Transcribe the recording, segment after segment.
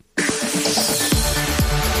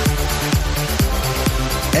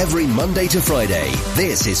Every Monday to Friday,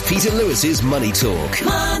 this is Peter Lewis's Money Talk.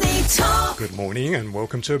 Money Talk. Good morning and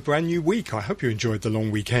welcome to a brand new week. I hope you enjoyed the long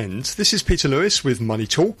weekend. This is Peter Lewis with Money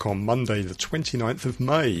Talk on Monday the 29th of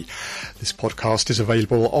May. This podcast is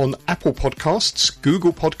available on Apple Podcasts,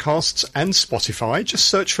 Google Podcasts and Spotify. Just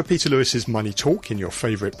search for Peter Lewis's Money Talk in your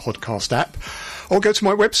favourite podcast app, or go to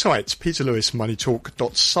my website,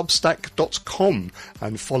 peterlewismoneytalk.substack.com,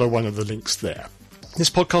 and follow one of the links there. This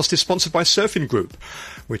podcast is sponsored by Surfin Group,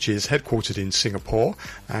 which is headquartered in Singapore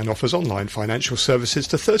and offers online financial services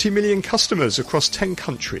to 30 million customers across 10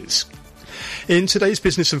 countries. In today's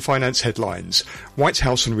business and finance headlines, White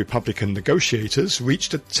House and Republican negotiators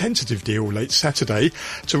reached a tentative deal late Saturday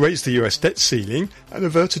to raise the US debt ceiling and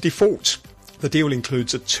avert a default. The deal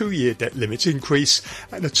includes a 2-year debt limit increase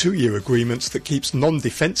and a 2-year agreement that keeps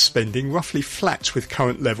non-defence spending roughly flat with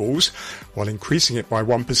current levels, while increasing it by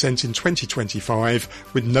 1% in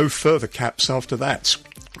 2025, with no further caps after that.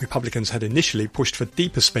 Republicans had initially pushed for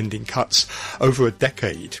deeper spending cuts over a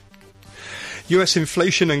decade. US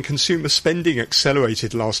inflation and consumer spending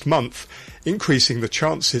accelerated last month, increasing the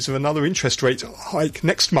chances of another interest rate hike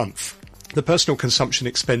next month. The Personal Consumption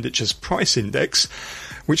Expenditures Price Index,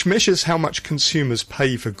 which measures how much consumers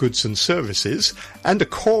pay for goods and services, and a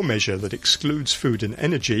core measure that excludes food and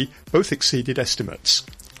energy, both exceeded estimates.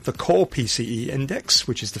 The core PCE index,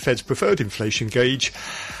 which is the Fed's preferred inflation gauge,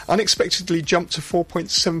 unexpectedly jumped to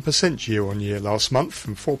 4.7% year-on-year last month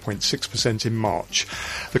from 4.6% in March.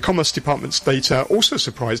 The Commerce Department's data also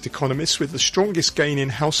surprised economists with the strongest gain in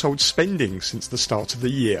household spending since the start of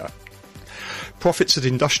the year. Profits at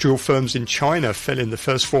industrial firms in China fell in the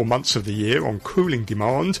first 4 months of the year on cooling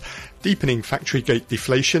demand, deepening factory gate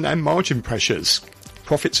deflation and margin pressures.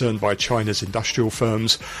 Profits earned by China's industrial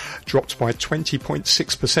firms dropped by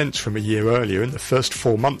 20.6% from a year earlier in the first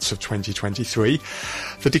 4 months of 2023.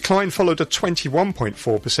 The decline followed a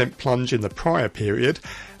 21.4% plunge in the prior period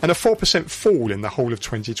and a 4% fall in the whole of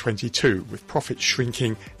 2022, with profits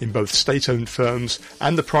shrinking in both state-owned firms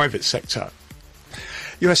and the private sector.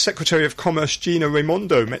 US Secretary of Commerce Gina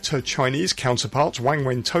Raimondo met her Chinese counterpart Wang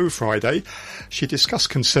Wentao Friday. She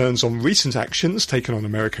discussed concerns on recent actions taken on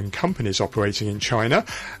American companies operating in China.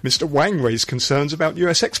 Mr. Wang raised concerns about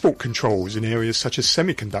US export controls in areas such as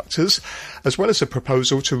semiconductors, as well as a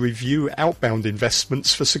proposal to review outbound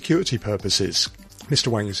investments for security purposes. Mr.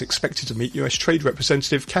 Wang is expected to meet US Trade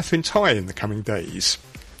Representative Catherine Tai in the coming days.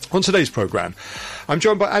 On today's programme, I'm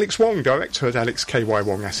joined by Alex Wong, Director at Alex KY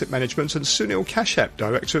Wong Asset Management, and Sunil Kashyap,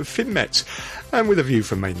 Director of FinMet. And with a view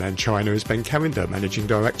from mainland China is Ben Carinder, Managing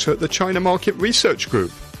Director at the China Market Research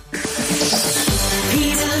Group.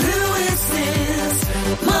 Peter Lewis's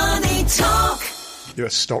Money Talk.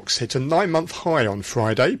 US stocks hit a 9-month high on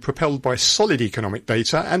Friday, propelled by solid economic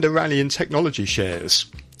data and a rally in technology shares.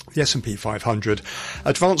 The S&P 500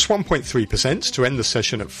 advanced 1.3% to end the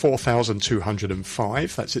session at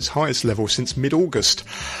 4,205. That's its highest level since mid-August.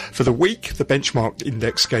 For the week, the benchmark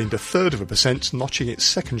index gained 0.33%, notching its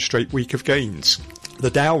second straight week of gains.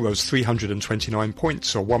 The Dow rose 329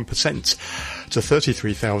 points, or 1%, to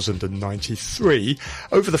 33,093.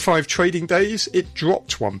 Over the 5 trading days, it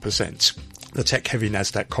dropped 1%. The tech-heavy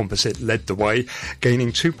Nasdaq Composite led the way,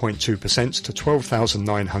 gaining 2.2% to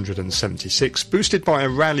 12,976, boosted by a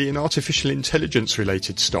rally in artificial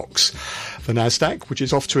intelligence-related stocks. The Nasdaq, which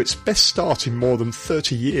is off to its best start in more than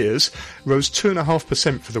 30 years, rose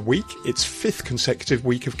 2.5% for the week, its 5th consecutive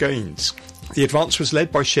week of gains. The advance was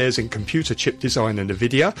led by shares in computer chip design and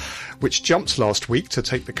Nvidia, which jumped last week to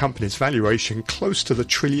take the company's valuation close to the $1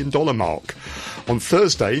 trillion mark. On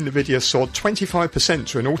Thursday, Nvidia soared 25%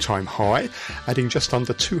 to an all-time high, adding just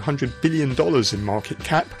under $200 billion in market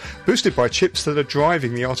cap, boosted by chips that are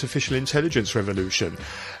driving the artificial intelligence revolution.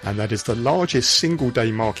 And that is the largest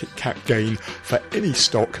single-day market cap gain for any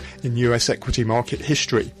stock in US equity market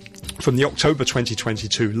history. From the October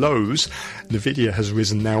 2022 lows, Nvidia has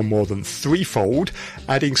risen now more than threefold,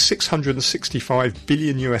 adding $665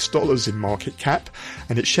 billion in market cap,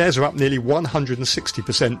 and its shares are up nearly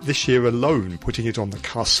 160% this year alone, putting it on the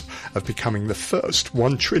cusp of becoming the first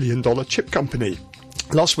 $1 trillion chip company.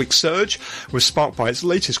 Last week's surge was sparked by its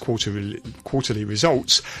latest quarterly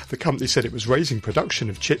results. The company said it was raising production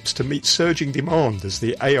of chips to meet surging demand as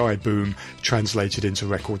the AI boom translated into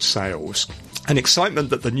record sales. And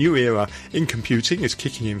excitement that the new era in computing is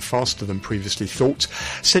kicking in faster than previously thought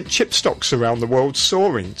sent chip stocks around the world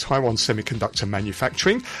soaring. Taiwan Semiconductor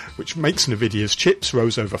Manufacturing, which makes Nvidia's chips,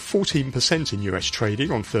 rose over 14% in US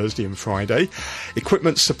trading on Thursday and Friday.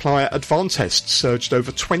 Equipment supplier Advantest surged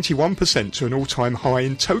over 21% to an all-time high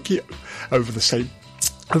in Tokyo over the same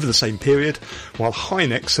over the same period, while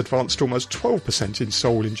Hynix advanced almost 12% in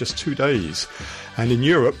Seoul in just 2 days. And in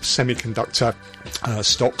Europe, semiconductor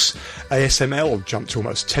stocks, ASML jumped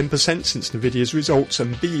almost 10% since Nvidia's results,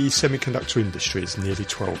 and BE Semiconductor Industries nearly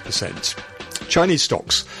 12%. Chinese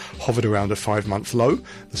stocks hovered around a 5-month low.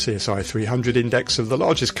 The CSI 300 index of the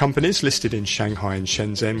largest companies listed in Shanghai and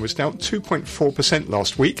Shenzhen was down 2.4%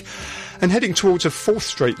 last week. And heading towards a 4th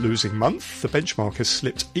straight losing month, the benchmark has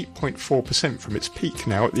slipped 8.4% from its peak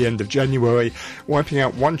now at the end of January, wiping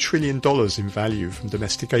out $1 trillion in value from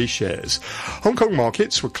domestic A shares. Hong Kong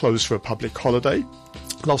markets were closed for a public holiday.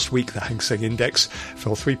 Last week, the Hang Seng Index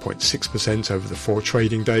fell 3.6% over the 4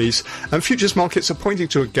 trading days, and futures markets are pointing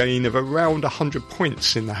to a gain of around 100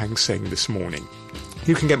 points in the Hang Seng this morning.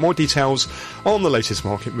 You can get more details on the latest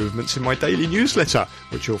market movements in my daily newsletter,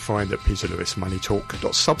 which you'll find at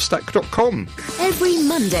peterlewismoneytalk.substack.com. Every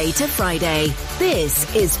Monday to Friday,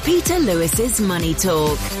 this is Peter Lewis's Money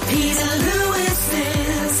Talk. Peter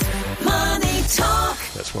Lewis's Money Talk.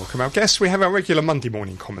 Let's welcome our guests. We have our regular Monday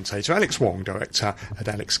morning commentator, Alex Wong, director at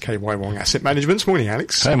Alex K.Y. Wong Asset Management. Morning,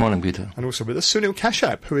 Alex. Hi, morning, Peter. And also with us, Sunil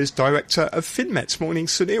Kashyap, who is director of FinMet. Morning,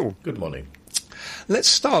 Sunil. Good morning. Let's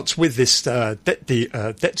start with this debt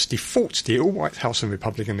default deal. White House and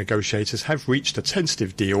Republican negotiators have reached a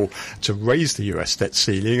tentative deal to raise the US debt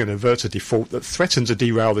ceiling and avert a default that threatens to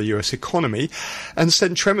derail the US economy and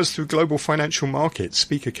send tremors through global financial markets.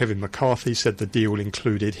 Speaker Kevin McCarthy said the deal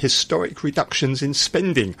included historic reductions in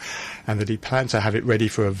spending and that he planned to have it ready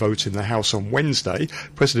for a vote in the House on Wednesday.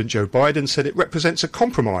 President Joe Biden said it represents a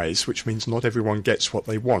compromise, which means not everyone gets what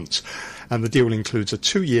they want. And the deal includes a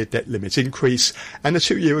 2-year debt limit increase and a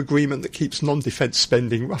 2-year agreement that keeps non-defence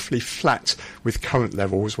spending roughly flat with current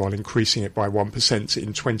levels while increasing it by 1%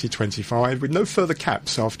 in 2025 with no further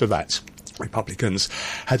caps after that. Republicans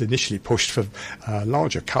had initially pushed for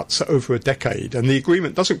larger cuts over a decade, and the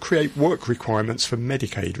agreement doesn't create work requirements for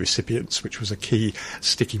Medicaid recipients, which was a key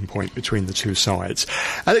sticking point between the two sides.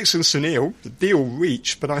 Alex and Sunil, the deal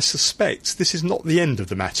reached, but I suspect this is not the end of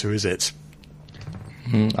the matter, is it?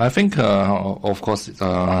 I think, of course, it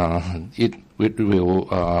will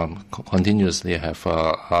continuously have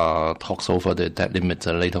talks over the debt limit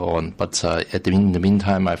later on. But in the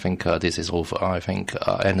meantime, I think this is over. I think,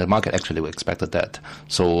 and the market actually expected that.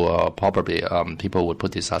 So probably people would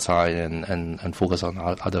put this aside and focus on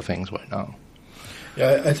other things right now.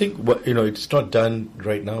 Yeah, I think it's not done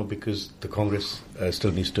right now because the Congress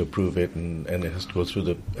still needs to approve it and it has to go through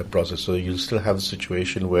the process. So you'll still have a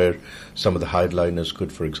situation where some of the hardliners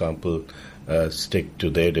could, for example, stick to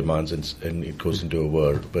their demands and it goes into a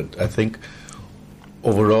war. But I think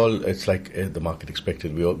overall, it's like the market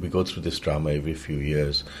expected. We go through this drama every few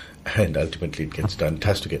years and ultimately it gets done. It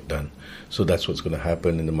has to get done. So that's what's going to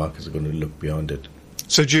happen and the markets are going to look beyond it.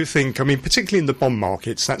 So do you think, particularly in the bond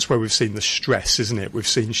markets, that's where we've seen the stress, isn't it? We've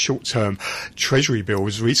seen short-term Treasury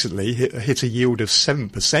bills recently hit a yield of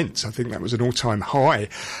 7%. I think that was an all-time high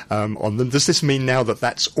on them. Does this mean now that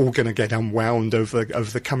that's all going to get unwound over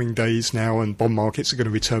the coming days now and bond markets are going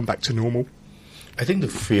to return back to normal? I think the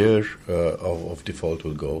fear of default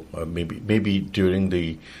will go. Maybe during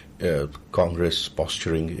the Congress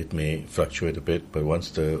posturing, it may fluctuate a bit, but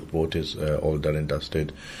once the vote is all done and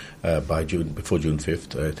dusted before June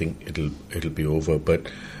 5th, I think it'll be over. But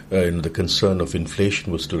the concern of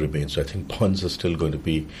inflation will still remain. So I think bonds are still going to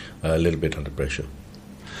be a little bit under pressure.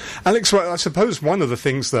 Alex, well, I suppose one of the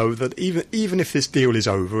things, though, that even if this deal is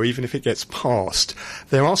over, even if it gets passed,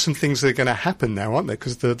 there are some things that are going to happen now, aren't there?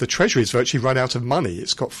 Because the Treasury's virtually run out of money.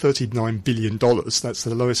 It's got $39 billion. That's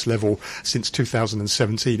the lowest level since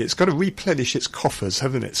 2017. It's got to replenish its coffers,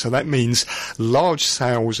 haven't it? So that means large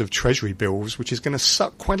sales of Treasury bills, which is going to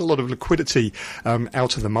suck quite a lot of liquidity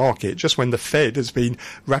out of the market, just when the Fed has been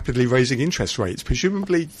rapidly raising interest rates.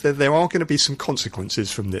 Presumably, there are going to be some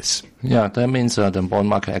consequences from this. Yeah, that means the bond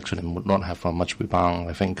market actually would not have much rebound.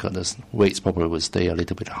 I think the rates probably will stay a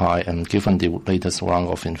little bit high, and given the latest round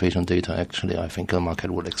of inflation data, actually, I think the market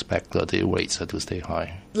would expect the rates to stay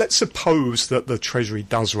high. Let's suppose that the Treasury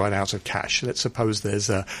does run out of cash. Let's suppose there's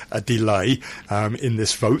a delay in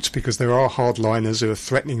this vote because there are hardliners who are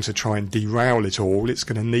threatening to try and derail it all. It's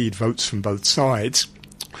going to need votes from both sides.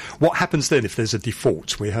 What happens then if there's a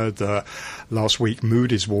default? We heard last week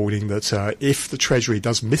Moody's warning that if the Treasury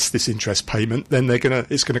does miss this interest payment, then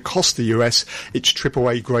it's going to cost the US its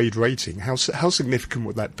AAA grade rating. How significant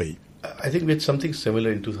would that be? I think we had something similar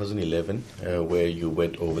in 2011 where you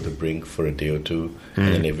went over the brink for a day or two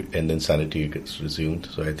and then sanity gets resumed.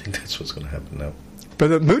 So I think that's what's going to happen now.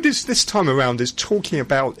 But Moody's this time around is talking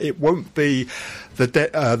about it won't be the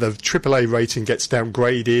AAA rating gets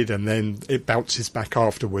downgraded and then it bounces back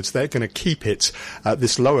afterwards. They're going to keep it at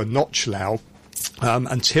this lower notch now.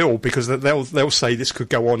 Until, because they'll say this could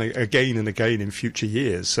go on again and again in future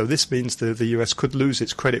years. So this means the US could lose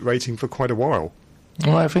its credit rating for quite a while.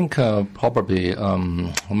 Well, I think probably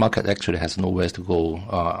the market actually has nowhere to go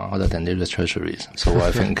other than the US Treasuries. So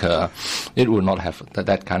I think it will not have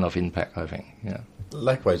that kind of impact, I think, yeah.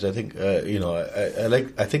 Likewise, I think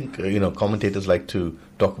I think commentators like to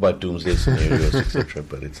talk about doomsday scenarios, etc.,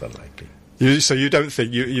 but it's unlikely. So you don't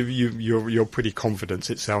think you're pretty confident?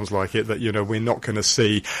 It sounds like it that we're not going to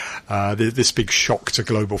see this big shock to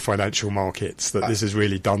global financial markets. That this is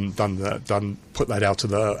really done. Put that out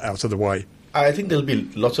of the way. I think there'll be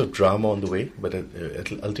lots of drama on the way, but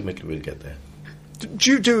ultimately we'll get there.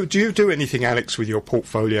 Do you do anything, Alex, with your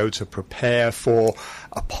portfolio to prepare for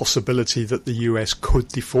a possibility that the US could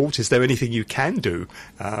default? Is there anything you can do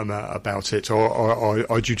about it,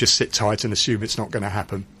 or do you just sit tight and assume it's not going to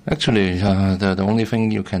happen? Actually, the only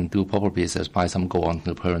thing you can do probably is buy some gold on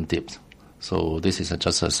the current dips. So this is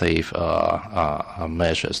just a safe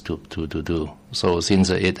measures to do. So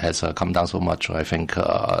since it has come down so much, I think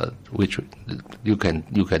which you can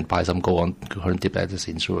buy some gold on current dip as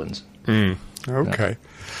insurance. Okay. Yeah.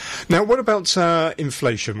 Now, what about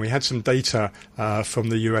inflation? We had some data from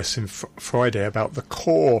the US on Friday about the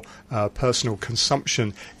core personal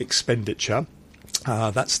consumption expenditure.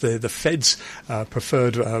 That's the Fed's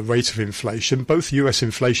preferred rate of inflation. Both US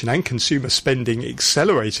inflation and consumer spending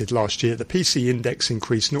accelerated last year. The PC index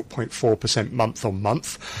increased 0.4% month on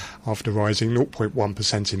month after rising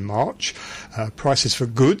 0.1% in March. Prices for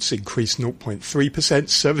goods increased 0.3%.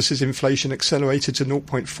 Services inflation accelerated to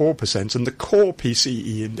 0.4%. And the core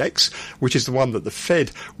PCE index, which is the one that the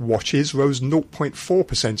Fed watches, rose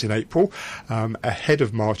 0.4% in April, ahead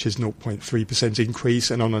of March's 0.3%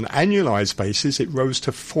 increase. And on an annualized basis, it rose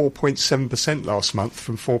to 4.7% last month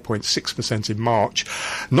from 4.6% in March.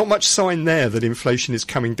 Not much sign there that inflation is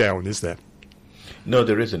coming down, is there? No,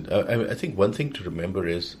 there isn't. I think one thing to remember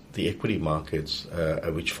is the equity markets,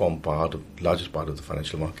 which form largest part of the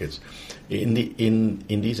financial markets. In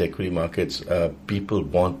these equity markets, people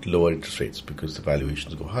want lower interest rates because the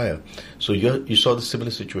valuations go higher. So you saw the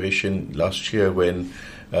similar situation last year when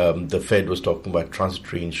the Fed was talking about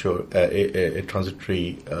transitory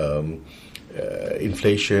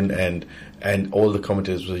inflation, and all the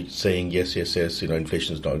commentators were saying yes,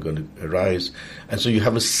 inflation is not going to rise. And so you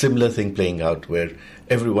have a similar thing playing out where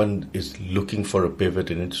everyone is looking for a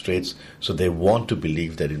pivot in interest rates, so they want to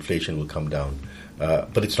believe that inflation will come down.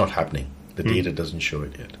 But it's not happening. The data doesn't show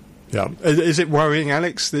it yet. Yeah. Is it worrying,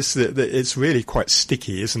 Alex? It's really quite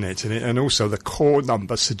sticky, isn't it? And also the core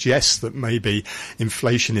number suggests that maybe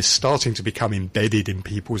inflation is starting to become embedded in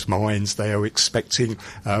people's minds. They are expecting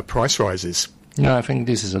price rises. Yeah, I think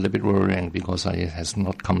this is a little bit worrying because it has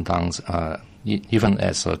not come down, even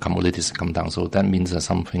as commodities come down. So that means that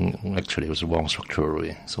something actually was wrong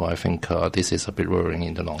structurally. So I think this is a bit worrying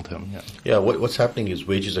in the long term. Yeah. What's happening is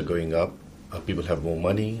wages are going up. People have more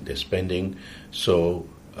money. They're spending. So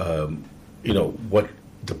what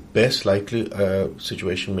the best likely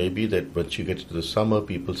situation may be that once you get to the summer,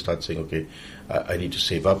 people start saying, okay, I need to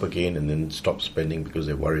save up again, and then stop spending because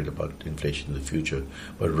they're worried about inflation in the future.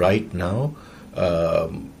 But right now, they're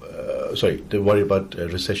worried about a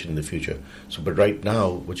recession in the future. But right now,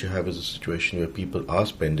 what you have is a situation where people are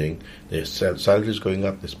spending, their salaries going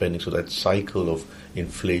up, they're spending, so that cycle of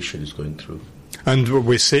inflation is going through. And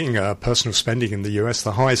we're seeing personal spending in the US,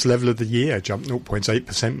 the highest level of the year, jumped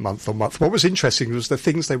 0.8% month on month. What was interesting was the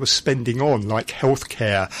things they were spending on, like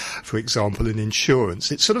healthcare, for example, and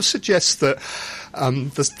insurance. It sort of suggests that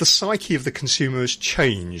the psyche of the consumer has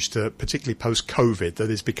changed, particularly post-COVID, that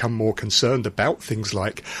has become more concerned about things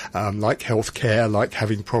like healthcare, like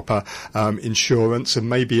having proper insurance, and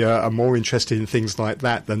maybe are more interested in things like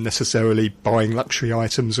that than necessarily buying luxury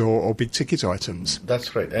items or big-ticket items.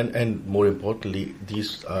 That's right. And more importantly,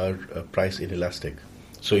 these are price inelastic.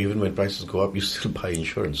 So even when prices go up, you still buy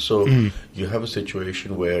insurance. So you have a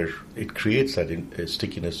situation where it creates that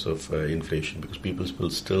stickiness of inflation because people will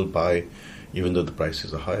still buy even though the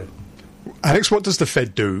prices are higher. Alex, what does the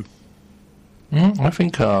Fed do? I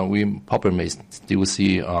think we probably may still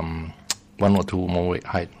see one or two more rate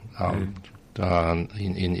hikes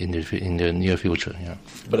in the near future. Yeah.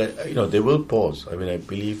 But they will pause. I mean, I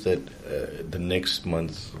believe that the next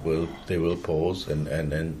month they will pause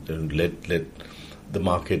and let the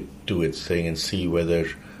market do its thing and see whether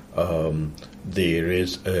there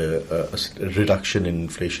is a reduction in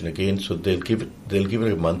inflation again. So they'll give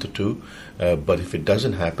it a month or two. But if it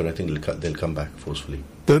doesn't happen, I think they'll come back forcefully.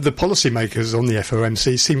 The policymakers on the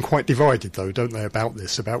FOMC seem quite divided, though, don't they, about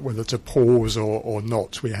this, about whether to pause or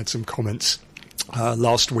not. We had some comments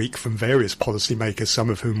last week from various policymakers, some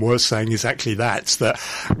of whom were saying exactly that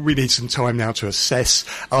we need some time now to assess.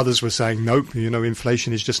 Others were saying, nope,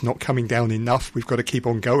 inflation is just not coming down enough. We've got to keep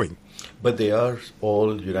on going. But they are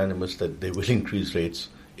all unanimous that they will increase rates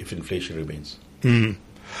if inflation remains.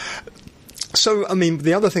 So,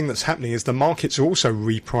 the other thing that's happening is the markets are also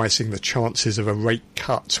repricing the chances of a rate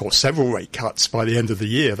cut or several rate cuts by the end of the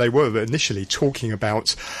year. They were initially talking about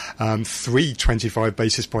 3 25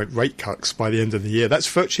 basis point rate cuts by the end of the year.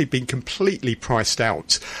 That's virtually been completely priced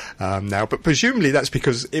out now. But presumably that's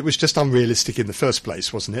because it was just unrealistic in the first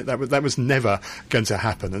place, wasn't it? That was never going to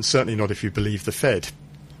happen, and certainly not if you believe the Fed.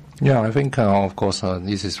 Yeah, I think, of course,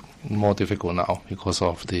 this is more difficult now because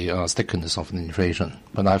of the stickiness of the inflation.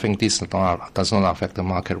 But I think this does not affect the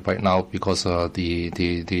market right now because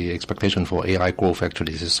the expectation for AI growth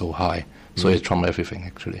actually is so high. So it trumps everything,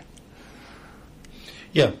 actually.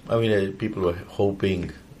 Yeah, people were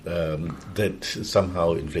hoping that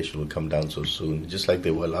somehow inflation would come down so soon, just like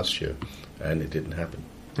they were last year, and it didn't happen.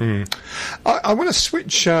 I want to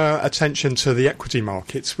switch attention to the equity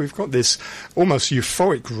markets. We've got this almost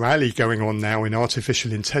euphoric rally going on now in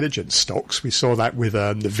artificial intelligence stocks. We saw that with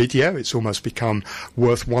NVIDIA. It's almost become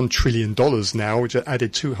worth $1 trillion now, which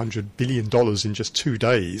added $200 billion in just 2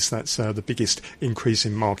 days. That's the biggest increase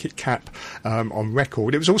in market cap on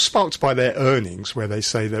record. It was all sparked by their earnings, where they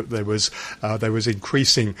say that there was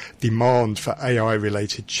increasing demand for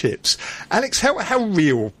AI-related chips. Alex, how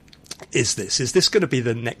real is this? Is this going to be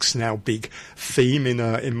the next now big theme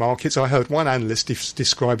in markets? I heard one analyst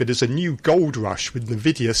describe it as a new gold rush with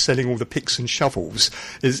NVIDIA selling all the picks and shovels.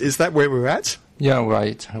 Is that where we're at? Yeah,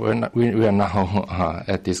 right. We are now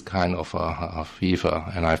at this kind of fever,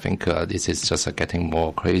 and I think this is just getting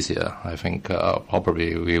more crazier. I think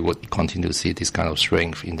probably we would continue to see this kind of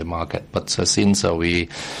strength in the market. But since we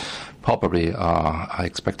probably are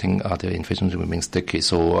expecting the inflation to remain sticky.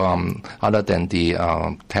 So other than the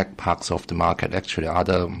tech parts of the market, actually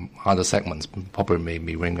other segments probably may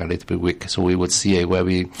be running a little bit weak. So we would see a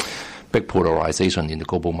very big polarization in the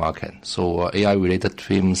global market. So AI-related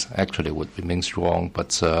themes actually would remain strong,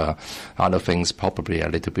 but other things probably a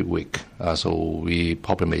little bit weak. So we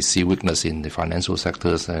probably may see weakness in the financial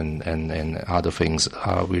sectors and other things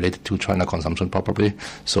related to China consumption probably.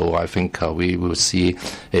 So I think we will see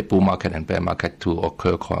a bull market and bear market to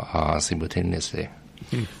occur simultaneously.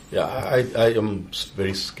 Yeah, I am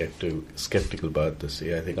very skeptical about this.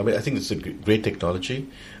 Yeah, I think it's a great technology,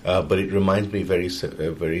 but it reminds me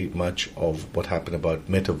very much of what happened about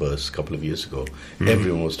Metaverse a couple of years ago.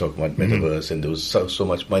 Everyone was talking about Metaverse, and there was so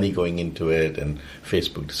much money going into it, and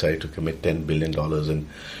Facebook decided to commit $10 billion,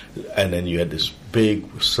 and then you had this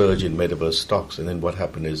big surge in Metaverse stocks, and then what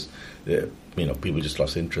happened is people just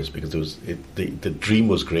lost interest because the dream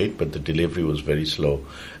was great, but the delivery was very slow.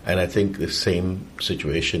 And I think the same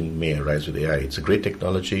situation may arise with AI. It's a great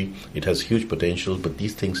technology. It has huge potential, but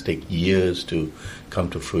these things take years to come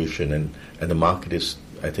to fruition. And the market is,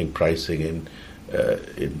 I think, pricing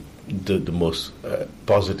in the most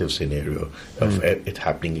positive scenario of it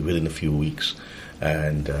happening within a few weeks.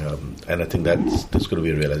 And I think there's going to be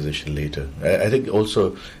a realization later. I think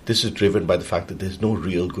also this is driven by the fact that there's no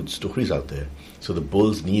real good stories out there. So the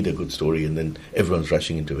bulls need a good story, and then everyone's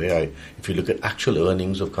rushing into AI. If you look at actual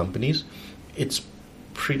earnings of companies, it's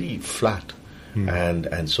pretty flat,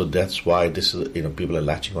 and so that's why this is people are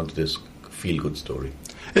latching onto this feel-good story.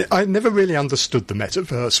 I never really understood the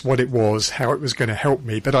metaverse, what it was, how it was going to help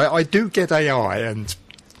me, but I do get AI and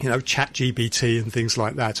ChatGPT and things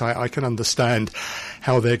like that. I can understand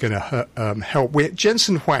how they're going to help.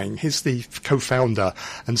 Jensen Huang, he's the co-founder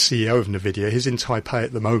and CEO of NVIDIA. He's in Taipei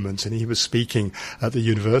at the moment, and he was speaking at the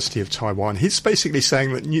University of Taiwan. He's basically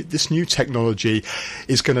saying that this new technology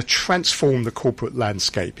is going to transform the corporate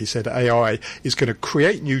landscape. He said AI is going to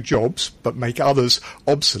create new jobs, but make others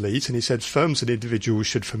obsolete. And he said firms and individuals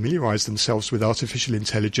should familiarize themselves with artificial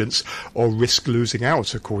intelligence or risk losing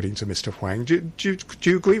out, according to Mr. Huang. Do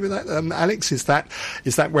you agree with that, Alex? Is that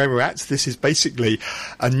where we're at? This is basically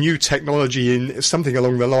a new technology in something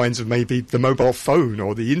along the lines of maybe the mobile phone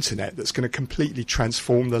or the internet that's going to completely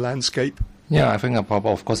transform the landscape? Yeah, I think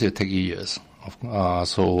of course it'll take years.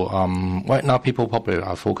 So right now people probably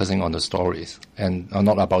are focusing on the stories and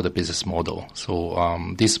not about the business model. So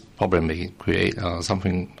this probably may create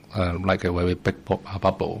something like a very big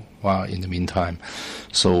bubble in the meantime.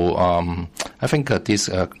 So I think this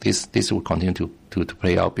will continue to to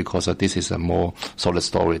play out, because this is a more solid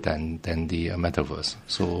story than the metaverse.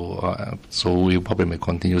 So we probably may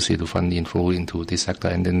continue to see the funding inflow into this sector,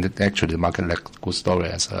 and then actually the market like good story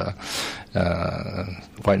as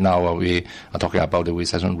right now we are talking about the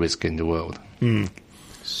recession risk in the world.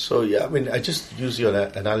 So yeah, I mean, I just use your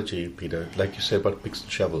analogy, Peter, like you said about picks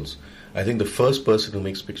and shovels. I think the first person who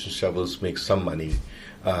makes picks and shovels makes some money,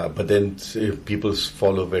 but then people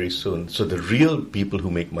follow very soon. So the real people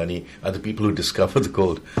who make money are the people who discover the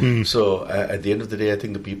gold. So at the end of the day, I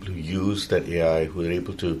think the people who use that AI, who are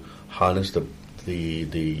able to harness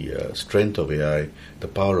the strength of AI, the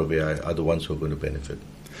power of AI, are the ones who are going to benefit.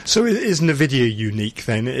 So is NVIDIA unique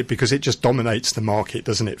then? Because it just dominates the market,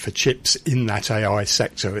 doesn't it, for chips in that AI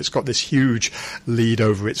sector? It's got this huge lead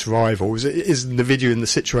over its rivals. Is NVIDIA in the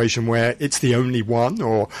situation where it's the only one,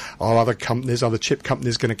 or are other chip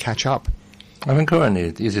companies going to catch up? I think currently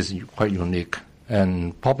this is quite unique,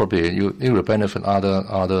 and probably it will benefit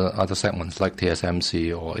other segments like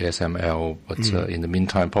TSMC or ASML. But in the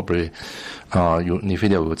meantime, probably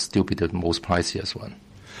NVIDIA would still be the most priciest one.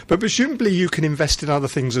 But presumably you can invest in other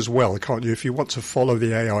things as well, can't you? If you want to follow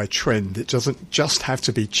the AI trend, it doesn't just have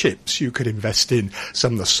to be chips. You could invest in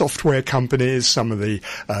some of the software companies, some of the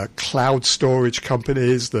cloud storage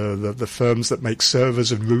companies, the firms that make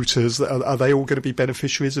servers and routers. Are they all going to be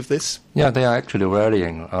beneficiaries of this? Yeah, they are actually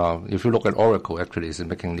rallying. If you look at Oracle, actually, it's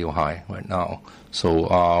making new high right now.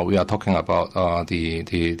 So we are talking about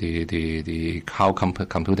the cloud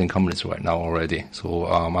computing companies right now already. So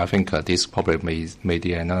I think this probably may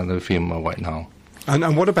be another theme right now.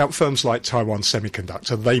 And what about firms like Taiwan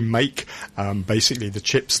Semiconductor? They make basically the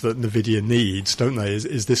chips that NVIDIA needs, don't they?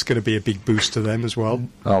 Is this going to be a big boost to them as well?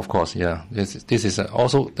 Of course, yeah. This is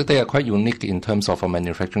also, they are quite unique in terms of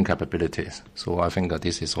manufacturing capabilities. So I think that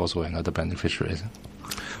this is also another beneficiary.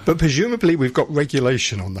 But presumably we've got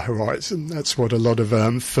regulation on the horizon. That's what a lot of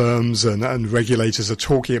firms and regulators are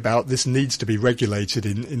talking about. This needs to be regulated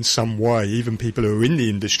in some way. Even people who are in the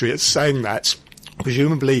industry are saying that.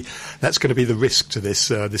 Presumably that's going to be the risk to this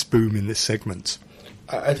boom in this segment.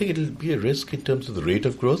 I think it'll be a risk in terms of the rate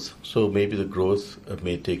of growth. So maybe the growth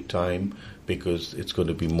may take time because it's going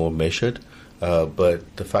to be more measured.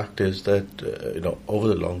 But the fact is that over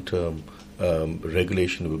the long term,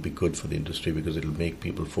 regulation will be good for the industry because it'll make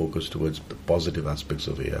people focus towards the positive aspects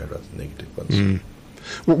of AI rather than negative ones.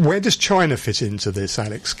 Well, where does China fit into this,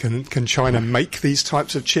 Alex? Can China make these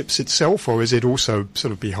types of chips itself, or is it also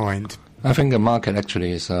sort of behind? I think the market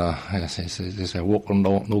actually is a walk on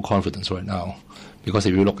no confidence right now, because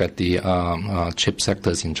if you look at the chip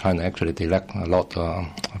sectors in China, actually they lag a lot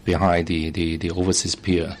behind the overseas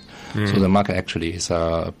peer. So the market actually is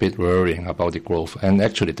a bit worrying about the growth, and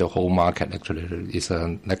actually the whole market actually is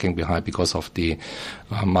lagging behind because of the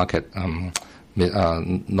market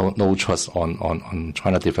no trust on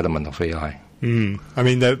China development of AI. I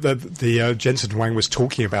mean, the Jensen Huang was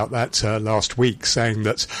talking about that last week, saying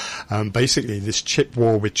that basically this chip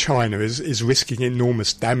war with China is risking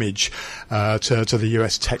enormous damage to the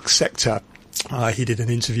US tech sector. He did an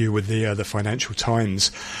interview with the Financial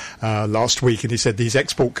Times last week, and he said these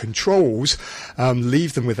export controls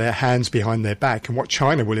leave them with their hands behind their back, and what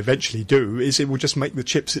China will eventually do is it will just make the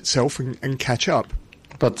chips itself and catch up.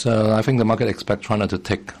 But I think the market expects China to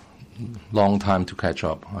take long time to catch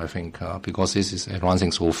up, I think, because this is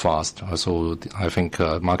advancing so fast. So I think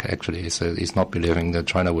market actually is not believing that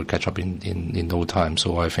China will catch up in no time.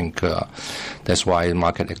 So I think that's why the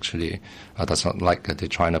market actually does not like the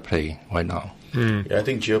China play right now. Yeah, I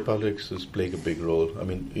think geopolitics is playing a big role. I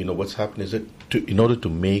mean, what's happened is that in order to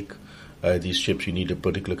make these chips, you need a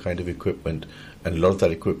particular kind of equipment, and a lot of that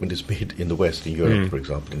equipment is made in the West, in Europe, for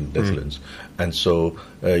example, in the Netherlands. And so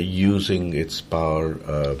using its power,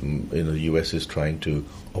 the US is trying to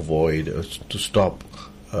avoid, to stop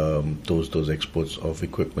those exports of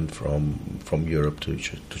equipment from Europe to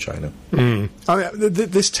China. I mean,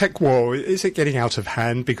 this tech war, is it getting out of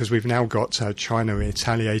hand? Because we've now got China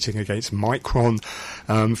retaliating against Micron,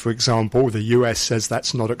 for example. The US says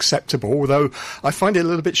that's not acceptable, although I find it a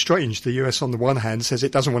little bit strange. The US, on the one hand, says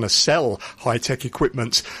it doesn't want to sell high-tech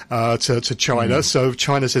equipment to China, so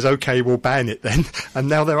China says, OK, we'll ban it then, and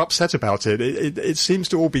now they're upset about it. It seems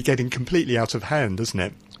to all be getting completely out of hand, doesn't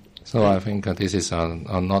it? So I think this is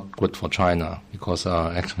not good for China, because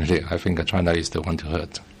actually I think China is the one to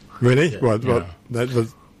hurt. Really? Yeah.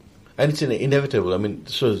 And it's inevitable. I mean,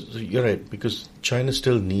 so you're right, because China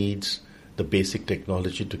still needs the basic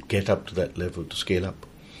technology to get up to that level, to scale up.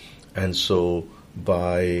 And so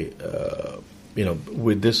by,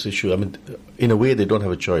 with this issue, I mean, in a way they don't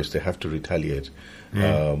have a choice. They have to retaliate.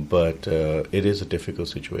 But it is a difficult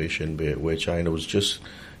situation where China was just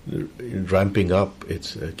ramping up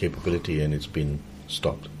its capability, and it's been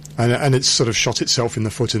stopped. And it's sort of shot itself in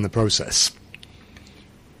the foot in the process.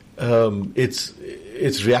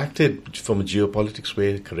 It's reacted from a geopolitics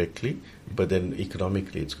way correctly, but then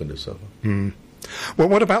economically it's going to suffer. Well,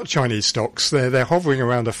 what about Chinese stocks? They're hovering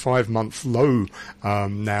around a 5-month low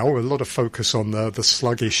now. A lot of focus on the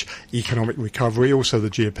sluggish economic recovery, also the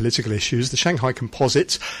geopolitical issues. The Shanghai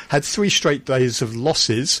Composite had 3 straight days of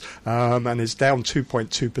losses and is down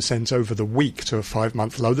 2.2% over the week to a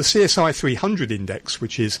 5-month low. The CSI 300 index,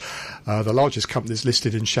 which is the largest companies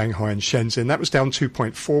listed in Shanghai and Shenzhen, that was down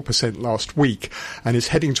 2.4% last week and is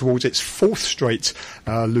heading towards its 4th straight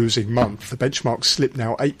losing month. The benchmark slipped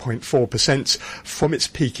now 8.4%. From its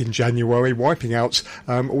peak in January, wiping out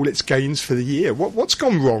all its gains for the year. What's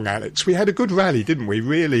gone wrong, Alex? We had a good rally, didn't we,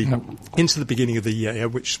 really, into the beginning of the year,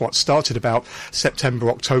 which started about September,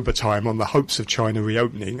 October time on the hopes of China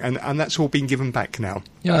reopening, and that's all been given back now.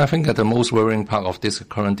 Yeah, I think that the most worrying part of this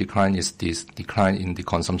current decline is this decline in the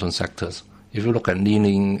consumption sectors. If you look at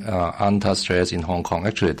Li-Ning, Anta shares in Hong Kong,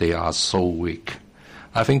 actually they are so weak.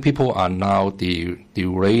 I think people are now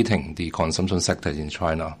derating the consumption sector in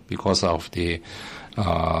China because of the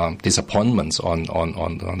disappointments on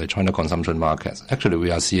the China consumption markets. Actually,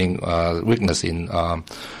 we are seeing weakness in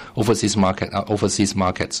overseas market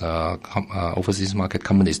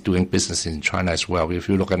companies doing business in China as well. If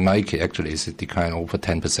you look at Nike, actually it's a decline over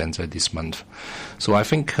 10% this month. So I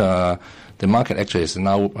think the market actually is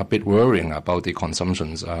now a bit worrying about the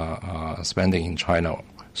consumption spending in China.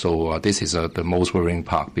 So this is the most worrying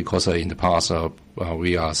part because in the past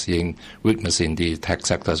we are seeing weakness in the tech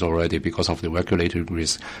sectors already because of the regulatory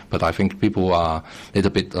risk. But I think people are a little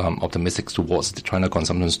bit optimistic towards the China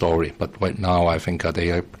consumption story. But right now I think they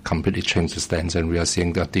have completely changed the stance and we are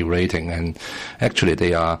seeing the derating. And actually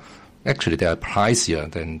they are pricier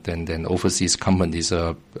than overseas companies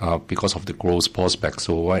because of the growth prospects.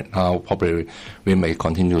 So right now probably we may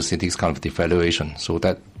continue to see this kind of devaluation. So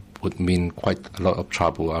that would mean quite a lot of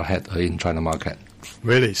trouble ahead in China market.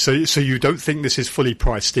 Really? So you don't think this is fully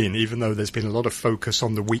priced in, even though there's been a lot of focus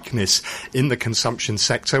on the weakness in the consumption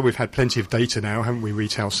sector? We've had plenty of data now, haven't we?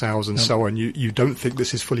 Retail sales and so on. You don't think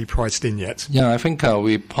this is fully priced in yet? Yeah, I think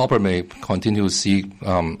we probably may continue to see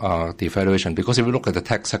devaluation because if you look at the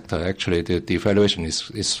tech sector, actually the devaluation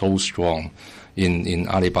is so strong in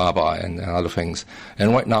Alibaba and other things.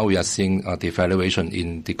 And right now we are seeing devaluation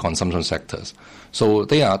in the consumption sectors. So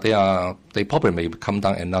they probably may come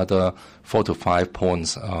down another 4 to 5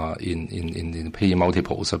 points in PE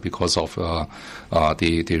multiples because of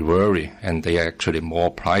the worry, and they are actually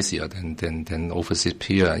more pricier than overseas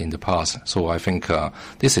peer in the past. So I think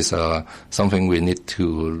this is something we need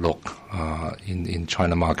to look in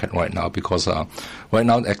China market right now because right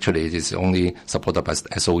now actually it is only supported by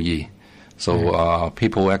SOE. So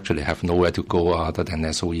people actually have nowhere to go other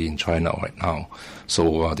than SOE in China right now.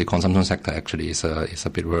 So the consumption sector actually is a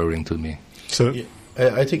bit worrying to me. So yeah,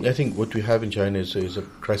 I think what we have in China is a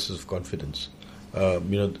crisis of confidence.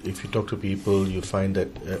 If you talk to people, you find that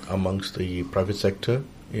amongst the private sector,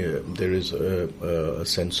 there is a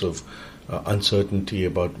sense of uncertainty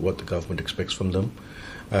about what the government expects from them.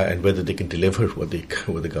 And whether they can deliver what the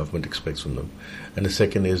government expects from them. And the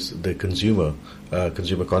second is the consumer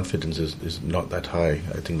confidence is not that high.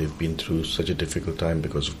 I think they've been through such a difficult time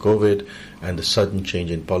because of COVID, and the sudden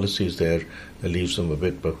change in policies there leaves them a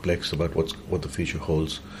bit perplexed about what the future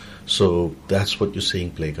holds. So that's what you're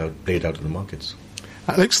seeing played out in the markets.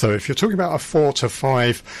 Alex, though, if you're talking about a 4 to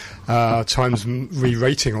 5 times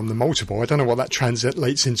re-rating on the multiple, I don't know what that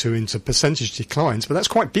translates into percentage declines, but that's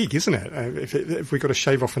quite big, isn't it? If we've got to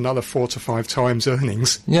shave off another 4 to 5 times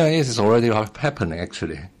earnings. Yeah, it is already happening,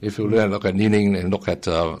 actually. If you look at Li-Ning and look at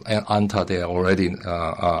Anta, they are already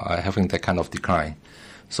having that kind of decline.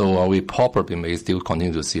 So we probably may still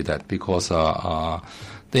continue to see that because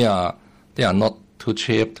they are not too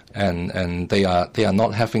cheap, and they are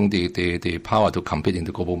not having the power to compete in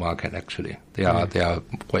the global market. Actually, they are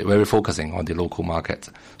quite very focusing on the local market.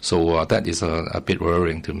 So that is a bit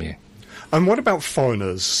worrying to me. And what about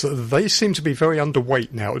foreigners? They seem to be very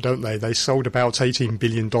underweight now, don't they? They sold about $18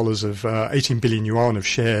 billion yuan of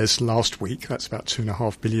shares last week. That's about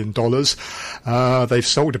 $2.5 billion. They've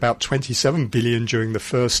sold about 27 billion during the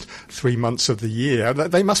first 3 months of the year.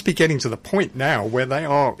 They must be getting to the point now where they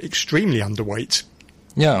are extremely underweight.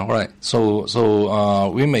 Yeah, right. So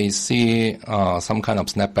we may see some kind of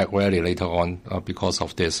snapback rally later on because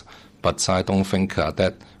of this, but I don't think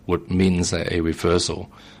that would means a reversal.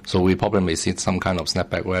 So we probably may see some kind of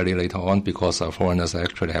snapback rally later on because foreigners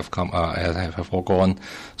actually have all gone.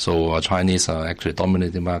 So Chinese are actually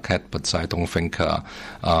dominating the market, but I don't think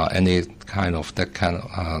any kind of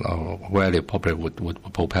rally probably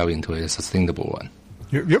would propel into a sustainable one.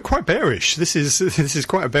 You're quite bearish. This is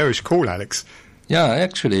quite a bearish call, Alex. Yeah,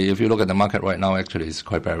 actually, if you look at the market right now, actually it's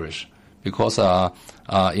quite bearish because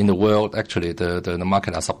in the world, actually the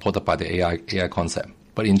market are supported by the AI concept.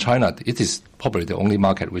 But in China, it is probably the only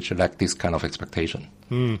market which lack this kind of expectation.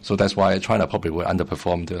 So that's why China probably will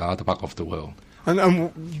underperform the other part of the world.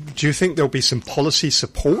 And do you think there'll be some policy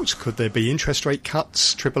support? Could there be interest rate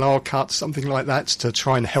cuts, RRR cuts, something like that, to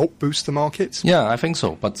try and help boost the markets? Yeah, I think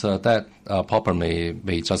so. But that probably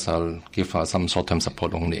may just give some short-term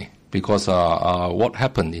support only. Because what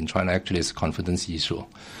happened in China actually is a confidence issue.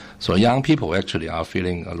 So young people actually are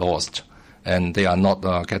feeling lost, and they are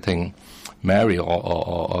not getting married,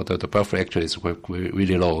 or the birth rate actually is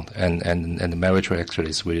really low, and the marriage rate actually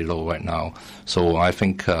is really low right now. So I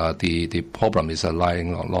think the problem is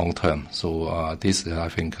lying long term. So this I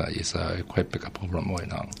think is a quite big problem right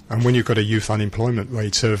now. And when you've got a youth unemployment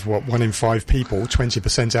rate of 1 in 5 people,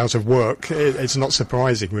 20% out of work, it's not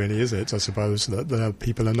surprising, really, is it? I suppose that the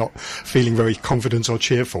people are not feeling very confident or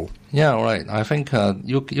cheerful. Yeah, right. I think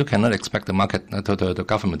you cannot expect the market, the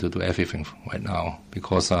government to do everything right now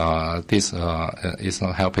because this is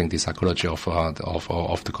not helping the psychology of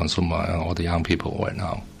the consumer or the young people right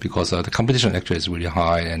now because the competition actually is really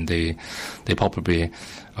high and they probably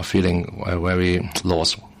are feeling very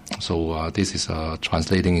lost. So this is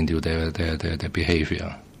translating into their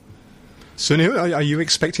behavior. Sunil, are you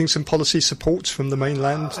expecting some policy support from the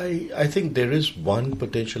mainland? I think there is one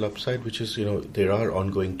potential upside, which is, there are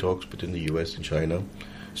ongoing talks between the US and China.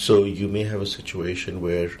 So you may have a situation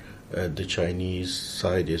where the Chinese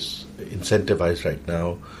side is incentivized right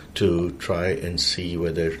now to try and see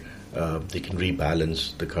whether they can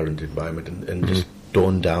rebalance the current environment and just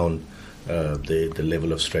tone down the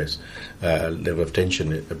level of stress, level of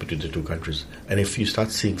tension between the two countries. And if you start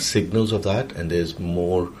seeing signals of that and there's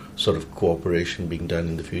more sort of cooperation being done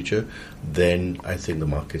in the future, then I think the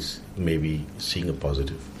markets may be seeing a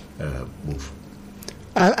positive move.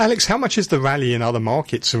 Alex, how much is the rally in other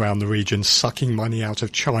markets around the region sucking money out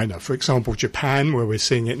of China? For example, Japan, where we're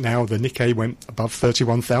seeing it now, the Nikkei went above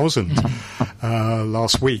 31,000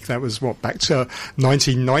 last week. That was, back to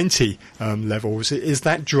 1990 levels. Is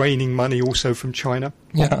that draining money also from China?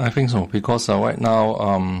 Yeah, I think so, because right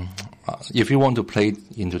now, if you want to play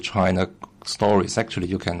into China stories, actually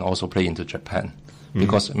you can also play into Japan,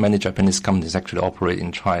 because many Japanese companies actually operate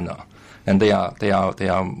in China, and they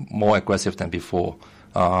are more aggressive than before.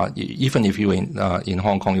 Even if you in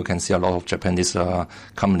Hong Kong, you can see a lot of Japanese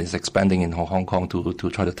companies expanding in Hong Kong to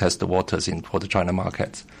try to test the waters for the China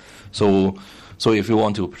market. So if you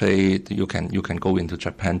want to play, you can go into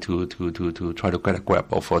Japan to try to get a grab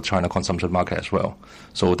of China consumption market as well.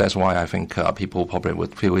 So that's why I think people probably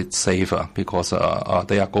would feel it safer because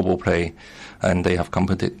they are global play and they have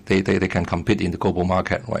they can compete in the global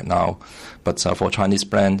market right now. But for Chinese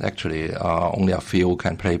brand, actually only a few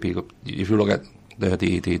can play. If you look at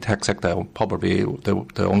the tech sector, probably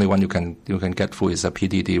the only one you can get through is a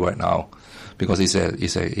PDD right now, because it's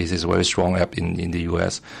a very strong app in the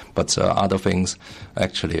US. But other things,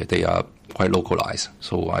 actually, they are quite localized.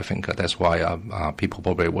 So I think that's why people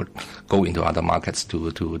probably would go into other markets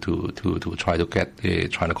to try to get the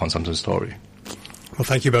China consumption story. Well,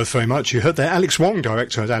 thank you both very much. You heard there Alex Wong,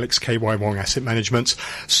 Director at Alex KY Wong Asset Management,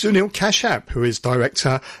 Sunil Kashyap, who is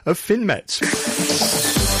Director of FinMet.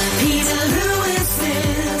 Peter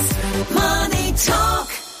Lewis's Money Talk.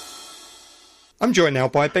 I'm joined now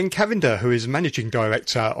by Ben Cavender, who is Managing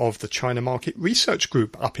Director of the China Market Research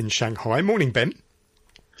Group up in Shanghai. Morning, Ben.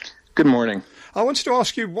 Good morning. I wanted to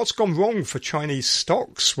ask you what's gone wrong for Chinese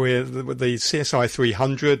stocks with the CSI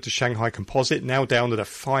 300, the Shanghai Composite, now down at a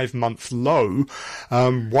 5-month low,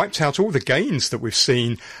 wiped out all the gains that we've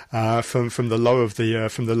seen from the low of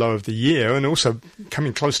the year, and also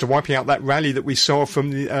coming close to wiping out that rally that we saw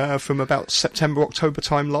from about September, October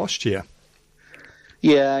time last year.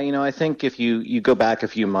 Yeah, I think if you go back a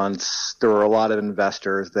few months, there were a lot of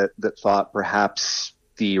investors that thought perhaps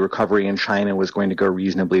the recovery in China was going to go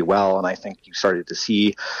reasonably well, and I think you started to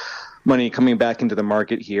see money coming back into the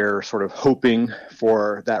market here, sort of hoping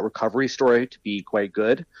for that recovery story to be quite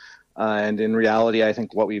good. And in reality, I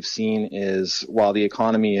think what we've seen is while the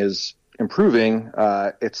economy is improving,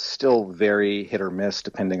 it's still very hit or miss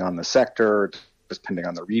depending on the sector, depending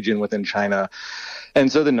on the region within China.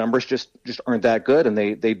 And so the numbers just aren't that good, and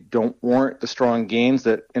they don't warrant the strong gains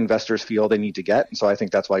that investors feel they need to get. And so I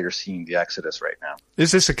think that's why you're seeing the exodus right now.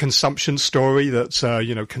 Is this a consumption story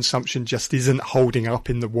that, consumption just isn't holding up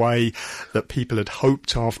in the way that people had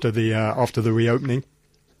hoped after the reopening?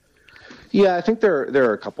 Yeah, I think there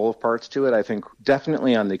are a couple of parts to it. I think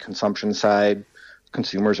definitely on the consumption side,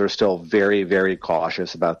 consumers are still very, very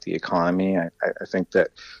cautious about the economy. I think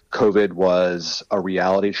that COVID was a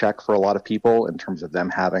reality check for a lot of people in terms of them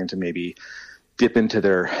having to maybe dip into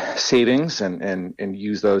their savings and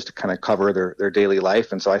use those to kind of cover their daily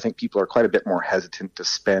life. And so I think people are quite a bit more hesitant to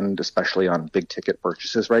spend, especially on big ticket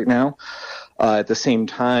purchases right now. At the same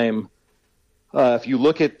time, if you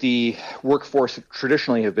look at the workforce,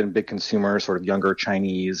 traditionally have been big consumers, sort of younger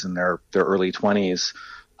Chinese in their early 20s.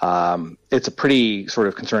 It's a pretty sort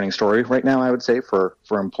of concerning story right now, I would say, for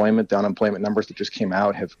employment. The unemployment numbers that just came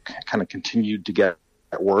out have kind of continued to get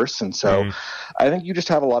worse. And so I think you just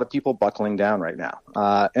have a lot of people buckling down right now.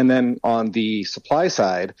 And then on the supply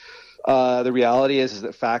side, the reality is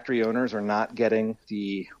that factory owners are not getting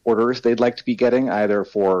the orders they'd like to be getting, either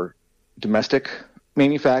for domestic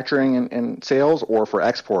manufacturing and sales or for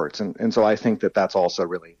exports. And so I think that that's also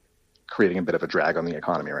really creating a bit of a drag on the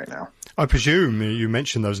economy right now. I presume you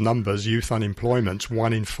mentioned those numbers, youth unemployment,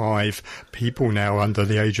 1 in 5 people now under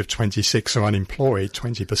the age of 26 are unemployed,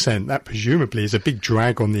 20%. That presumably is a big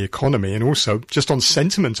drag on the economy and also just on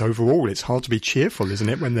sentiment overall. It's hard to be cheerful, isn't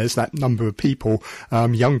it, when there's that number of people,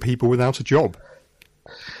 young people without a job?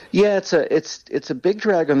 Yeah, it's a big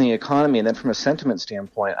drag on the economy. And then from a sentiment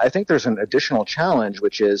standpoint, I think there's an additional challenge,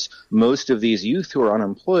 which is most of these youth who are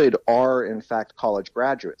unemployed are, in fact, college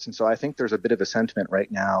graduates. And so I think there's a bit of a sentiment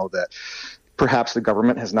right now that perhaps the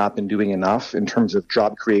government has not been doing enough in terms of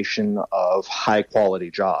job creation of high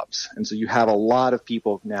quality jobs. And so you have a lot of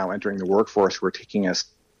people now entering the workforce who are taking a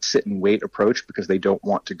sit and wait approach because they don't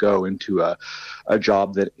want to go into a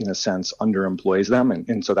job that, in a sense, underemploys them.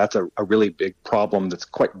 And so that's a really big problem that's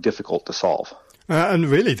quite difficult to solve. And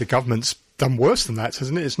really, the government's done worse than that,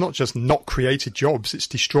 hasn't it? It's not just not created jobs, it's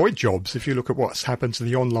destroyed jobs. If you look at what's happened to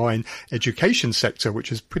the online education sector,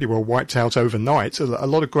 which is pretty well wiped out overnight, a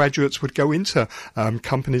lot of graduates would go into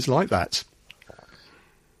companies like that.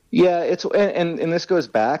 Yeah, and this goes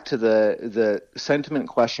back to the sentiment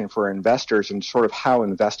question for investors and sort of how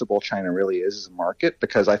investable China really is as a market,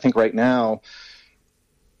 because I think right now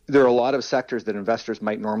there are a lot of sectors that investors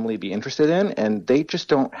might normally be interested in, and they just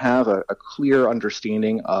don't have a clear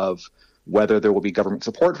understanding of whether there will be government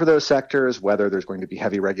support for those sectors, whether there's going to be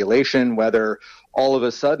heavy regulation, whether all of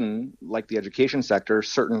a sudden, like the education sector,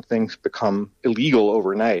 certain things become illegal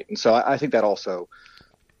overnight. And so I think that also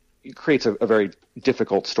creates a very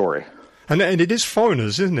difficult story. And it is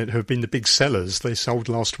foreigners, isn't it, who have been the big sellers. They sold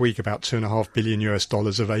last week about $2.5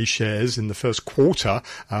 billion of A shares in the first quarter,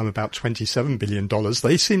 about $27 billion.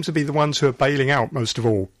 They seem to be the ones who are bailing out most of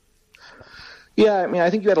all. Yeah, I mean, I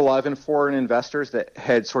think you had a lot of foreign investors that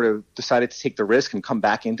had sort of decided to take the risk and come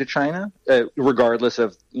back into China, regardless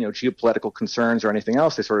of, geopolitical concerns or anything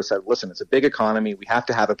else. They sort of said, listen, it's a big economy. We have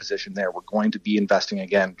to have a position there. We're going to be investing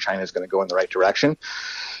again. China's going to go in the right direction.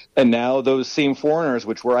 And now those same foreigners,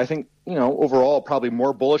 which were, I think, overall probably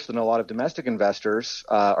more bullish than a lot of domestic investors,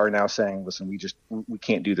 are now saying, listen, we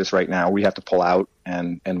can't do this right now. We have to pull out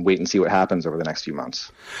and wait and see what happens over the next few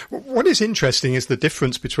months. What is interesting is the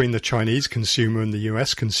difference between the Chinese consumer and the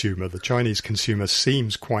US consumer. The Chinese consumer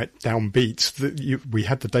seems quite downbeat. We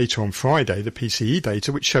had the data on Friday, the PCE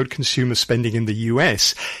data, which showed consumer spending in the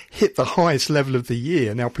US hit the highest level of the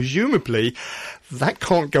year. Now, presumably, that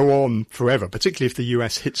can't go on forever, particularly if the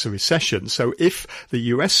US hits a recession. So if the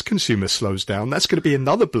US consumer slows down, that's going to be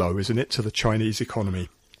another blow, isn't it, to the Chinese economy?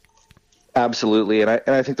 Absolutely. And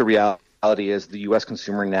I think the reality is the U.S.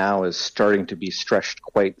 consumer now is starting to be stretched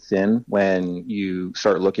quite thin when you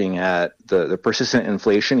start looking at the persistent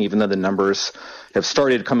inflation. Even though the numbers have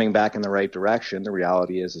started coming back in the right direction, the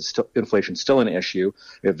reality is inflation is still an issue.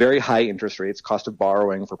 We have very high interest rates, cost of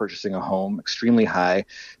borrowing for purchasing a home, extremely high.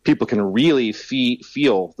 People can really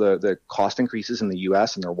feel the cost increases in the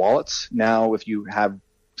U.S. in their wallets. Now, if you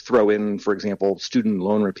throw in, for example, student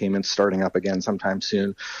loan repayments starting up again sometime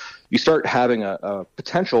soon, you start having a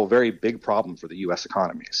potential very big problem for the U.S.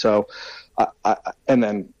 economy. So, and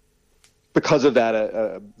then because of that,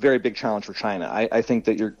 a very big challenge for China. I think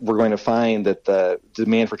that we're going to find that the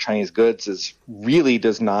demand for Chinese goods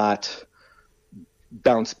does not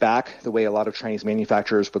bounce back the way a lot of Chinese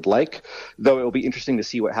manufacturers would like, though it will be interesting to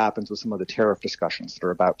see what happens with some of the tariff discussions that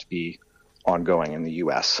are about to be ongoing in the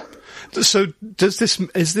U.S. So is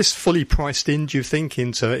this fully priced in, do you think,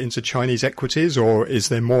 into Chinese equities, or is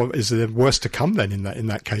there worse to come then in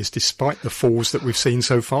that case, despite the falls that we've seen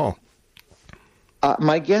so far?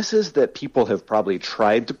 My guess is that people have probably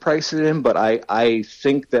tried to price it in, but I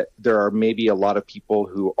think that there are maybe a lot of people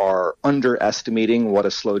who are underestimating what a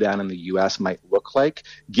slowdown in the U.S. might look like,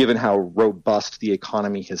 given how robust the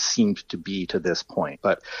economy has seemed to be to this point.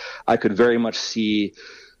 But I could very much see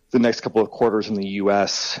the next couple of quarters in the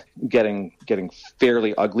U.S. getting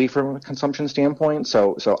fairly ugly from a consumption standpoint.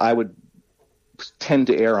 So I would tend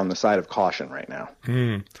to err on the side of caution right now.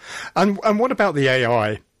 And what about the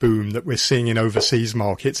AI boom that we're seeing in overseas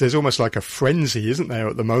markets? There's almost like a frenzy, isn't there,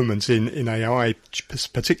 at the moment in AI,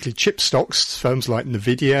 particularly chip stocks, firms like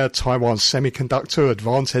NVIDIA, Taiwan Semiconductor,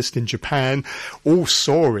 Advantest in Japan, all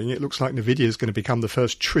soaring. It looks like NVIDIA is going to become the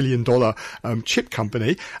first $1 trillion chip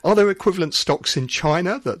company. Are there equivalent stocks in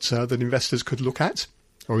China that investors could look at?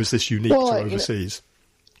 Or is this unique to overseas?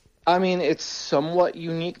 I mean, it's somewhat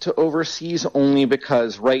unique to overseas only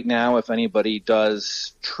because right now, if anybody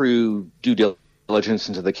does true due diligence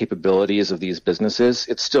into the capabilities of these businesses,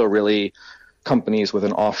 it's still really companies with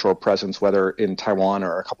an offshore presence, whether in Taiwan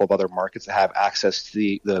or a couple of other markets, that have access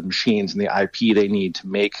to the machines and the IP they need to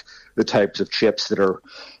make the types of chips that are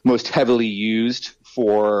most heavily used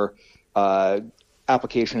for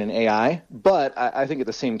application in AI. But I think at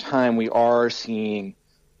the same time, we are seeing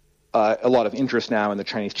a lot of interest now in the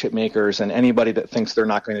Chinese chip makers, and anybody that thinks they're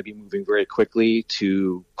not going to be moving very quickly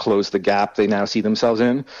to close the gap they now see themselves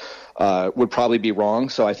in would probably be wrong.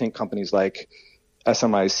 So I think companies like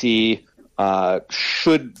SMIC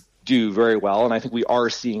should do very well, and I think we are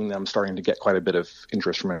seeing them starting to get quite a bit of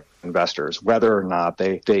interest from investors, whether or not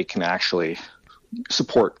they can actually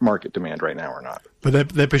support market demand right now or not.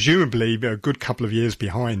 But they're presumably a good couple of years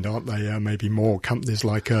behind, aren't they? Maybe more companies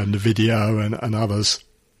like NVIDIA and others.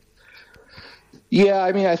 Yeah,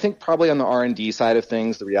 I mean, I think probably on the R&D side of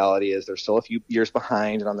things, the reality is they're still a few years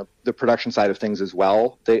behind, and on the production side of things as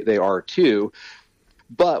well, they are too.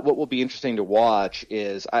 But what will be interesting to watch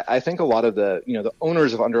is I think a lot of the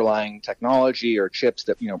owners of underlying technology or chips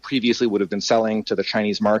that previously would have been selling to the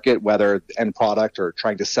Chinese market, whether end product or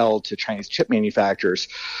trying to sell to Chinese chip manufacturers,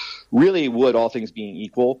 really would, all things being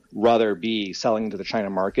equal, rather be selling to the China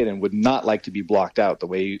market and would not like to be blocked out the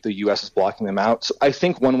way the U.S. is blocking them out. So I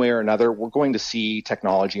think one way or another, we're going to see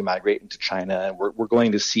technology migrate into China, and we're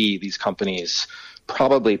going to see these companies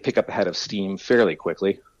probably pick up a head of steam fairly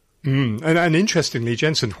quickly. And interestingly,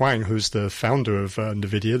 Jensen Huang, who's the founder of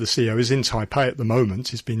NVIDIA, the CEO, is in Taipei at the moment.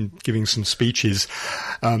 He's been giving some speeches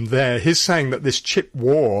there. He's saying that this chip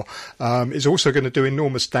war is also going to do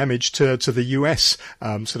enormous damage to the US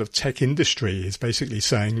sort of tech industry. He's basically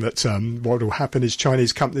saying that what will happen is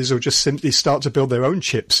Chinese companies will just simply start to build their own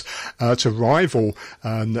chips to rival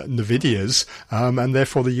NVIDIA's, and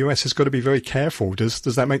therefore the US has got to be very careful. Does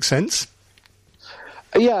that make sense?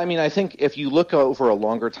 Yeah, I mean, I think if you look over a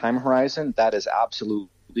longer time horizon, that is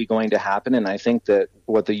absolutely going to happen. And I think that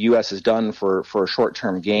what the U.S. has done for a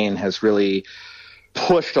short-term gain has really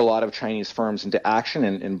pushed a lot of Chinese firms into action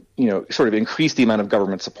and sort of increased the amount of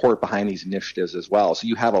government support behind these initiatives as well. So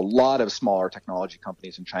you have a lot of smaller technology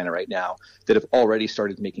companies in China right now that have already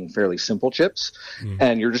started making fairly simple chips.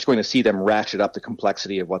 And you're just going to see them ratchet up the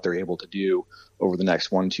complexity of what they're able to do over the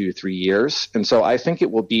next 1, 2, 3 years. And so I think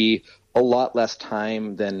it will be a lot less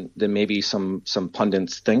time than maybe some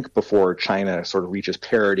pundits think before China sort of reaches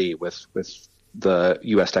parity with the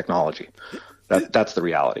U.S. technology. That's the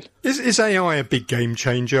reality. Is AI a big game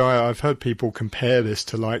changer? I've heard people compare this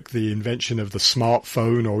to like the invention of the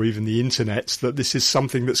smartphone or even the internet, that this is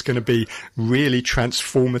something that's going to be really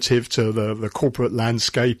transformative to the corporate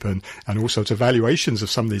landscape and also to valuations of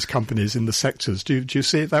some of these companies in the sectors. Do you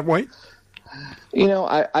see it that way?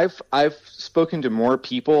 I've spoken to more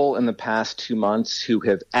people in the past 2 months who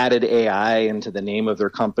have added AI into the name of their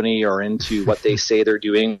company or into what they say they're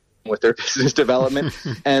doing with their business development.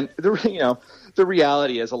 And the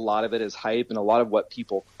reality is a lot of it is hype, and a lot of what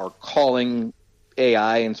people are calling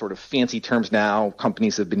AI in sort of fancy terms now,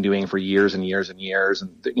 companies have been doing for years and years and years.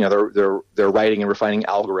 And they're writing and refining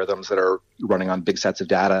algorithms that are running on big sets of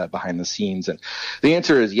data behind the scenes. And the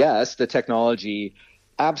answer is yes, the technology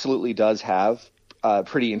absolutely does have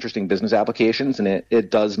pretty interesting business applications, and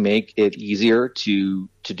it does make it easier to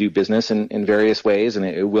do business in various ways, and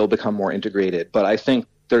it will become more integrated. But I think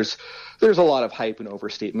there's a lot of hype and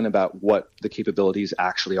overstatement about what the capabilities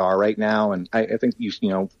actually are right now, and I think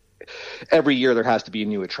every year there has to be a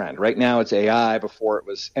new trend. Right now it's AI. Before it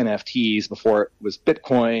was NFTs. Before it was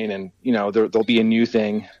Bitcoin, and there'll be a new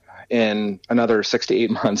thing in another 6 to 8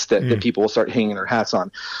 months that people will start hanging their hats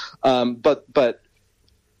on. But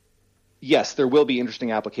yes, there will be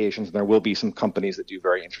interesting applications, and there will be some companies that do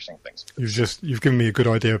very interesting things. You've given me a good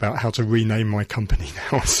idea about how to rename my company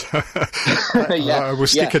now. So I will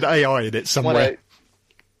stick an AI in it somewhere.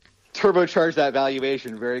 Turbocharge that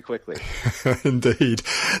valuation very quickly. Indeed.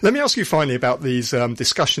 Let me ask you finally about these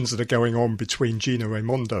discussions that are going on between Gina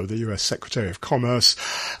Raimondo, the US Secretary of Commerce,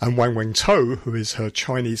 and Wang Wentao, who is her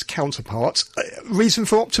Chinese counterpart. Reason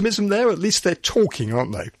for optimism there? At least they're talking,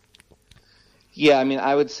 aren't they? Yeah, I mean,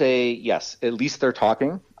 I would say yes, at least they're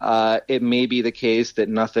talking. It may be the case that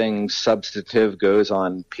nothing substantive goes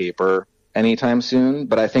on paper anytime soon,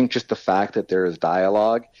 but I think just the fact that there is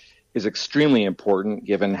dialogue is extremely important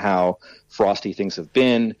given how frosty things have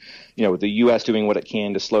been. You know, the U.S. doing what it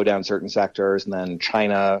can to slow down certain sectors, and then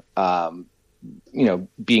China,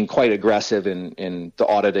 being quite aggressive in the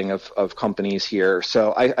auditing of companies here.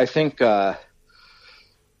 So I think it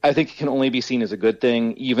can only be seen as a good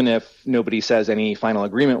thing, even if nobody says any final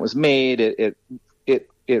agreement was made.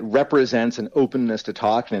 It represents an openness to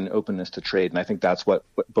talk and an openness to trade, and I think that's what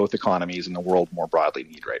both economies and the world more broadly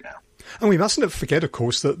need right now. And we mustn't forget, of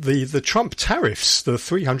course, that the Trump tariffs, the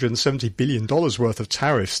 $370 billion worth of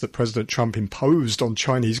tariffs that President Trump imposed on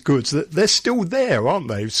Chinese goods, that they're still there, aren't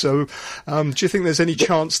they? So do you think there's any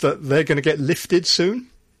chance that they're going to get lifted soon?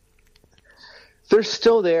 They're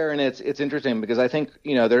still there, and it's interesting because I think,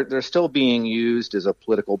 they're still being used as a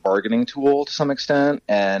political bargaining tool to some extent.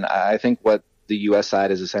 And I think what the U.S.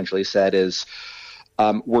 side has essentially said is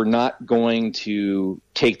we're not going to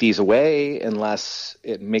take these away unless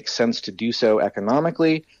it makes sense to do so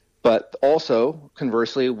economically. But also,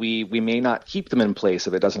 conversely, we may not keep them in place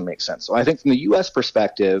if it doesn't make sense. So I think from the U.S.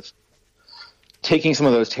 perspective, taking some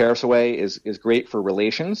of those tariffs away is great for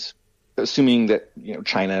relations, assuming that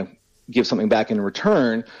China give something back in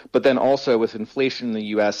return. But then also with inflation in the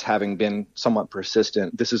U.S. having been somewhat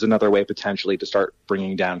persistent, this is another way potentially to start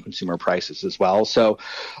bringing down consumer prices as well. So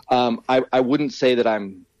I wouldn't say that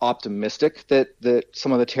I'm optimistic that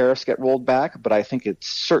some of the tariffs get rolled back, but I think it's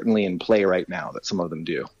certainly in play right now that some of them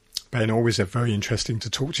do. Ben, always very interesting to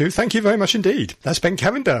talk to you. Thank you very much indeed. That's Ben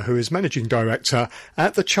Cavender, who is Managing Director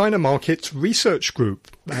at the China Market Research Group.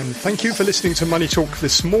 And thank you for listening to Money Talk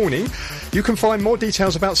this morning. You can find more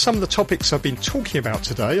details about some of the topics I've been talking about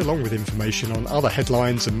today, along with information on other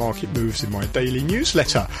headlines and market moves in my daily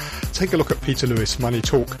newsletter. Take a look at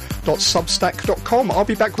peterlewismoneytalk.substack.com. I'll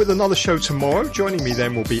be back with another show tomorrow. Joining me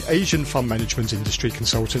then will be Asian Fund Management Industry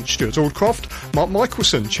Consultant Stuart Aldcroft, Mark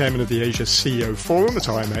Michelson, Chairman of the Asia CEO Forum at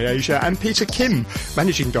IMA Asia, and Peter Kim,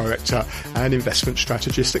 Managing Director and Investment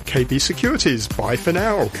Strategist at KB Securities. Bye for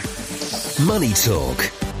now. Money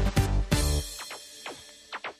Talk